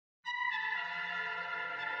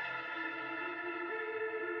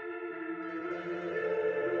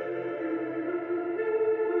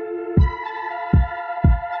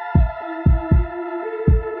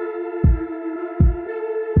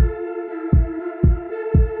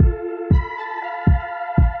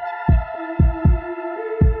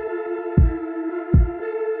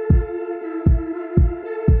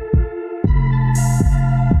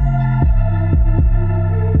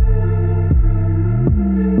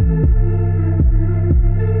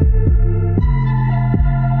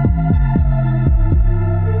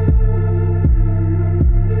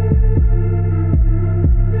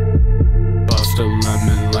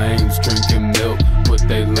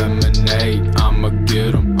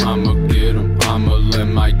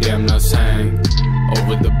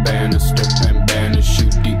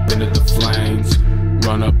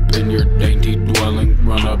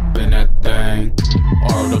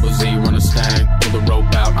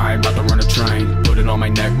my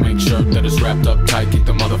neck, make sure that it's wrapped up tight. Keep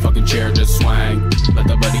the motherfucking chair, just swang. Let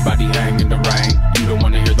the buddy body hang in the rain. You don't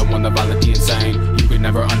wanna hear the one that violently insane. You could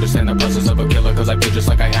never understand the process of a killer, cause I feel just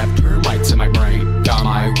like I have termites in my brain. Got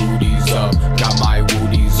my woodies up, got my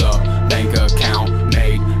woodies up. Bank account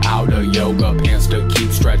made out of yoga pants to keep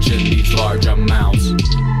stretching these large amounts.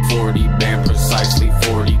 40 band, precisely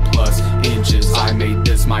 40 plus inches. I made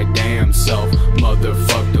this my damn self.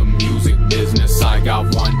 Motherfuck the music business. I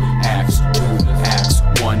got one axe, two hacks,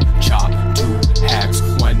 one chop, two hacks.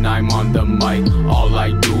 When I'm on the mic, all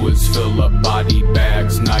I do is fill up body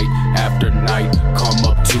bags night after night. Come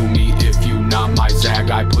up to me if you not my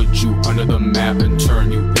zag. I put you under the map and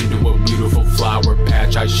turn you into a beautiful flower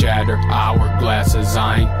patch. I shatter hourglasses.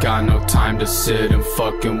 I ain't got no time to sit and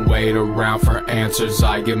fucking wait around for answers.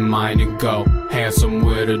 I get mine and go. Handsome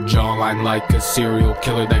with a jawline like a serial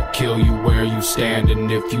killer that kill you where you stand.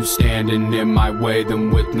 And if you standing in my way,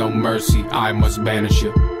 then with no mercy I must banish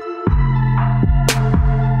you.